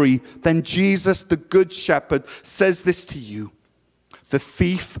story, then Jesus, the Good Shepherd, says this to you. The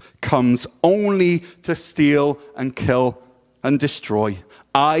thief comes only to steal and kill and destroy.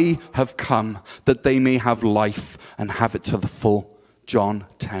 I have come that they may have life and have it to the full. John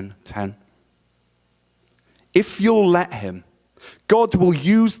 10:10. If you'll let him, God will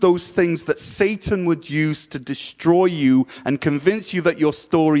use those things that Satan would use to destroy you and convince you that your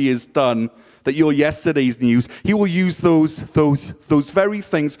story is done, that you're yesterday's news. He will use those very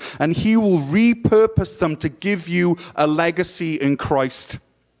things, and he will repurpose them to give you a legacy in Christ.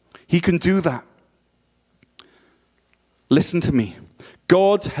 He can do that. Listen to me.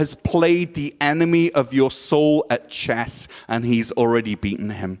 God has played the enemy of your soul at chess, and he's already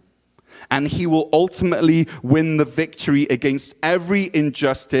beaten him. And he will ultimately win the victory against every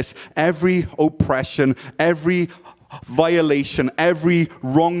injustice, every oppression, every violation, every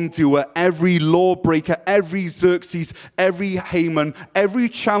wrongdoer, every lawbreaker, every Xerxes, every Haman, every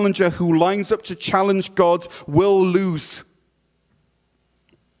challenger who lines up to challenge God will lose.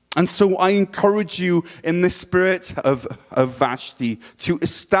 And so I encourage you in the spirit of Vashti to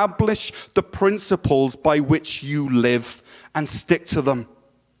establish the principles by which you live and stick to them.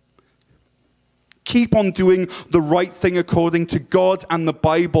 Keep on doing the right thing according to God and the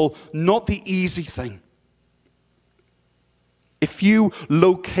Bible, not the easy thing. If you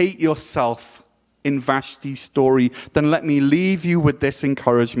locate yourself in Vashti's story, then let me leave you with this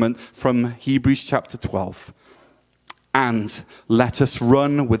encouragement from Hebrews chapter 12. And let us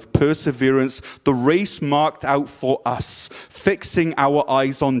run with perseverance the race marked out for us, fixing our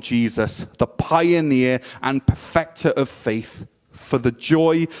eyes on Jesus, the pioneer and perfecter of faith. For the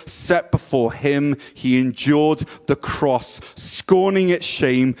joy set before him, he endured the cross, scorning its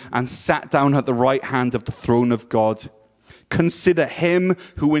shame, and sat down at the right hand of the throne of God. Consider him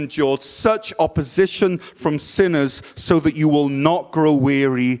who endured such opposition from sinners, so that you will not grow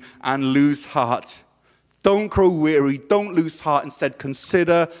weary and lose heart. Don't grow weary, don't lose heart. Instead,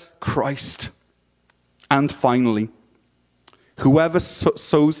 consider Christ. And finally, whoever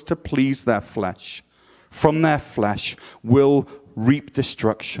sows to please their flesh, from their flesh will reap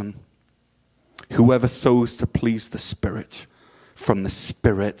destruction. Whoever sows to please the Spirit, from the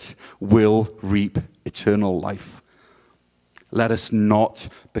Spirit will reap eternal life. Let us not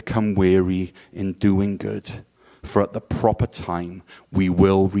become weary in doing good, for at the proper time we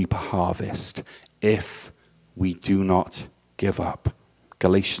will reap a harvest if we do not give up.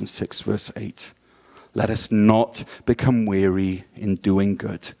 Galatians 6 verse 8. Let us not become weary in doing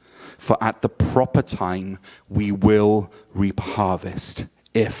good, for at the proper time we will reap a harvest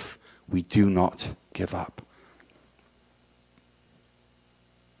if we do not give up.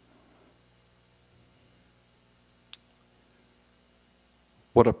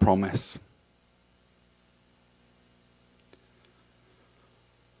 What a promise.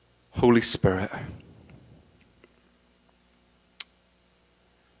 Holy Spirit,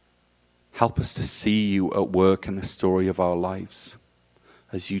 help us to see you at work in the story of our lives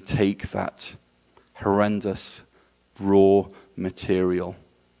as you take that horrendous raw material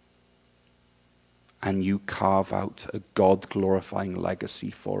and you carve out a God-glorifying legacy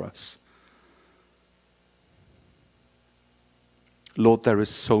for us. Lord, there is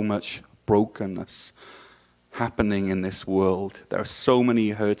so much brokenness happening in this world. There are so many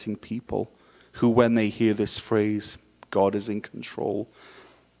hurting people who, when they hear this phrase, God is in control,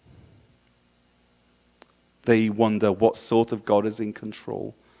 they wonder what sort of God is in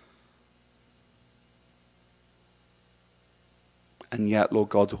control. And yet, Lord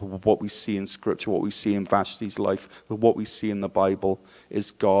God, what we see in Scripture, what we see in Vashti's life, what we see in the Bible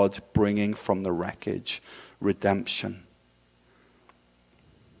is God bringing from the wreckage redemption.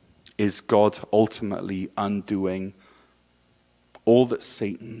 Is God ultimately undoing all that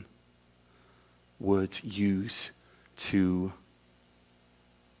Satan would use to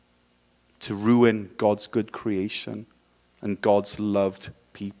ruin God's good creation and God's loved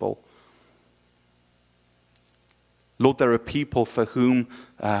people. Lord, there are people for whom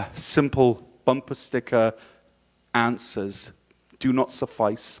simple bumper sticker answers do not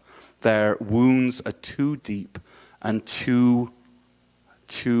suffice. Their wounds are too deep and too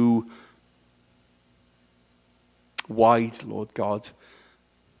wide, Lord God,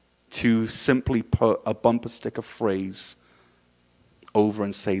 to simply put a bumper sticker phrase over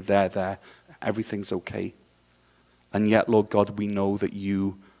and say, there, everything's okay. And yet, Lord God, we know that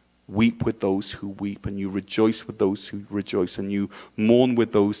you weep with those who weep, and you rejoice with those who rejoice, and you mourn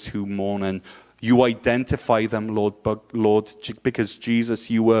with those who mourn, and you identify them, Lord, because Jesus,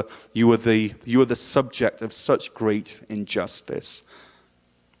 you were the subject of such great injustice.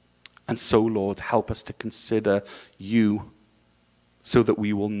 And so, Lord, help us to consider you so that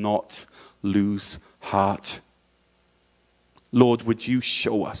we will not lose heart. Lord, would you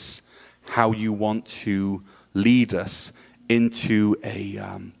show us how you want to lead us into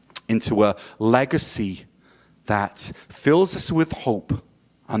a legacy that fills us with hope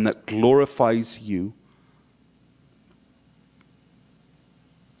and that glorifies you.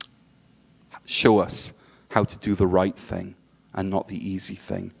 Show us how to do the right thing and not the easy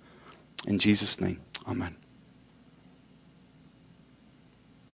thing. In Jesus' name, amen.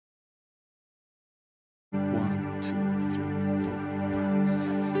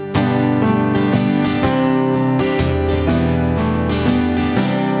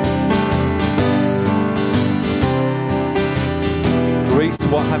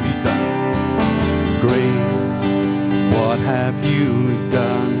 What have you done? Grace, what have you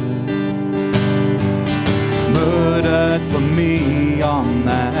done? Murdered for me on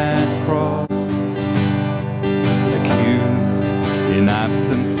that cross, accused in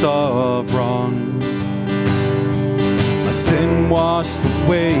absence of wrong, my sin washed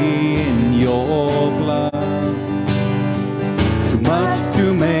away in your blood. Too much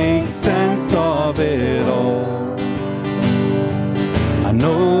to make sense of it all. I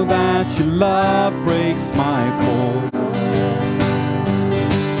know that your love breaks my fall.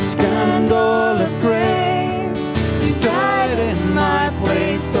 Scandal of grace, you died in my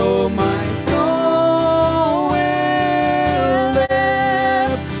place. Oh, my soul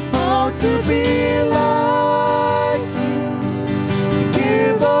to be like you, to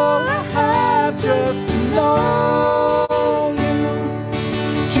give all I have just to know you.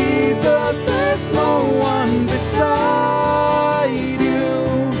 Jesus, there's no one beside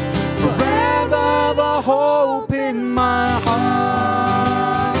you. Forever the hope in my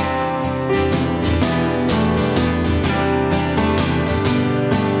heart.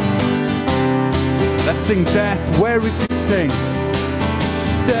 Let's sing Death, where is your sting?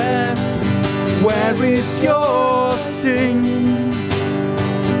 Death, where is your sting?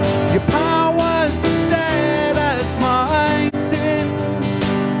 Your power's dead as my sin.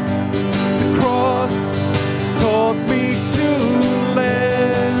 The cross has taught me to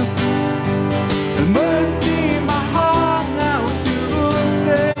live. The mercy in my heart now to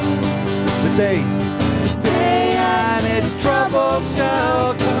sing. The day and its trouble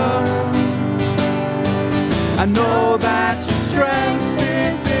shall come. I know that your strength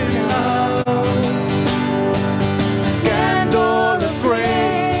is enough. Scandal of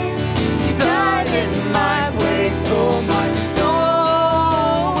grace, you died in my place, so my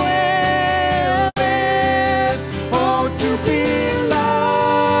soul will live. Oh, to be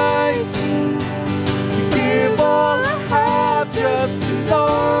like you, to give all I have just to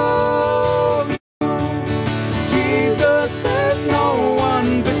know you. Jesus, there's no one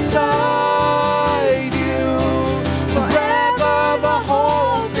beside.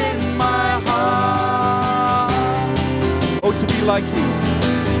 Like you,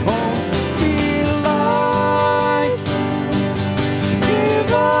 oh, to be like you, to give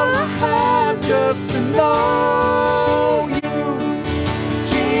all I have just to know you.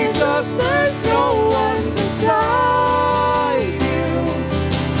 Jesus, there's no one beside you.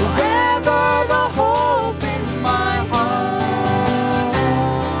 Forever the hope in my heart.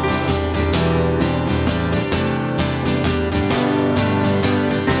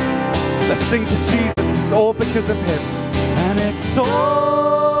 Let's sing to Jesus, it's all because of him. And it's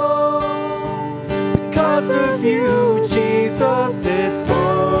all because of you, Jesus. It's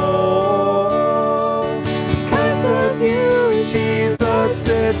all because of you, Jesus.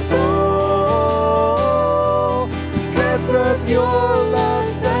 It's all because of your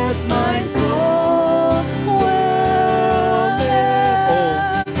love that my soul will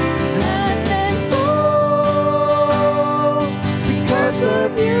live. And it's all because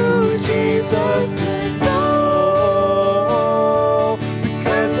of you, Jesus.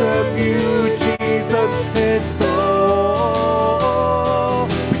 It's all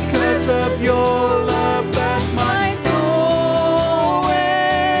because of your love that my soul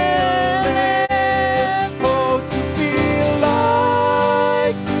will live. Oh, to be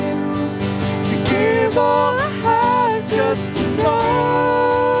like you, to give all I have just to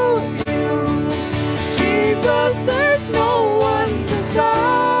know you. Jesus, there's no one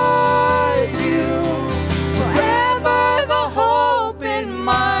beside you. Forever the hope in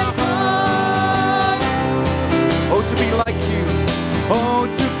my like you, oh,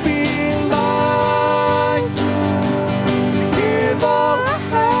 to be like you, to give all I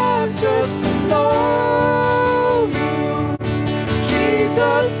have just to know you.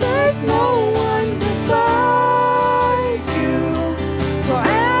 Jesus, there's no one beside you.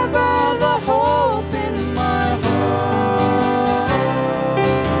 Forever the hope in my heart.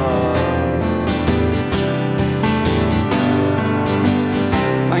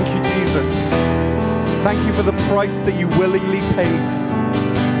 Thank you, Jesus. Thank you for the price that you willingly paid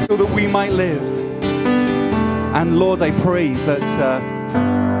so that we might live. And Lord, I pray that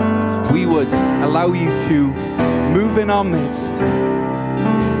we would allow you to move in our midst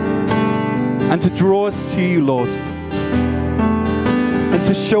and to draw us to you, Lord. And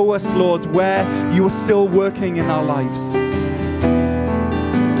to show us, Lord, where you are still working in our lives.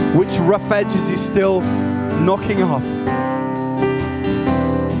 Which rough edges you're still knocking off.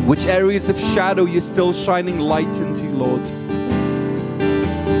 Which areas of shadow you're still shining light into, Lord.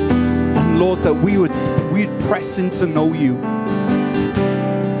 And Lord, that we'd press in to know you.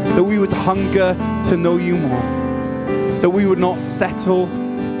 That we would hunger to know you more. That we would not settle.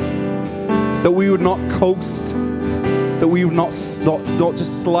 That we would not coast. That we would not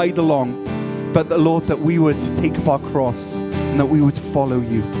just slide along. But that, Lord, that we would take up our cross and that we would follow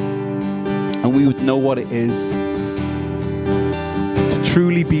you. And we would know what it is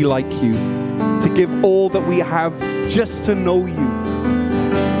truly be like you, to give all that we have just to know you,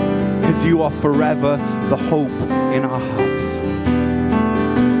 because you are forever the hope in our hearts.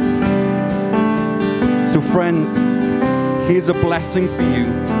 So friends, here's a blessing for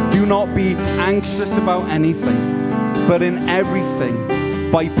you. Do not be anxious about anything, but in everything,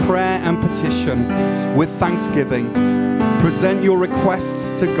 by prayer and petition, with thanksgiving, Present your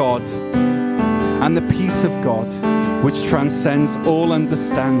requests to God, and the peace of God, which transcends all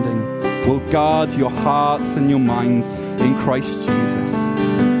understanding, will guard your hearts and your minds in Christ Jesus.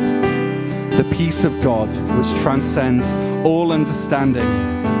 The peace of God, which transcends all understanding,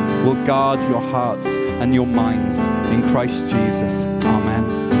 will guard your hearts and your minds in Christ Jesus. Amen.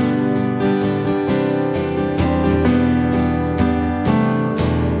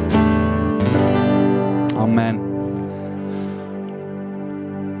 Amen.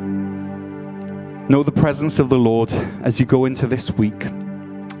 Know the presence of the Lord as you go into this week.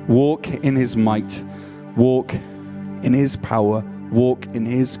 Walk in his might. Walk in his power. Walk in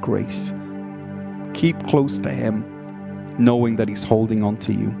his grace. Keep close to him, knowing that he's holding on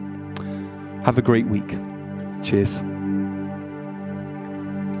to you. Have a great week. Cheers.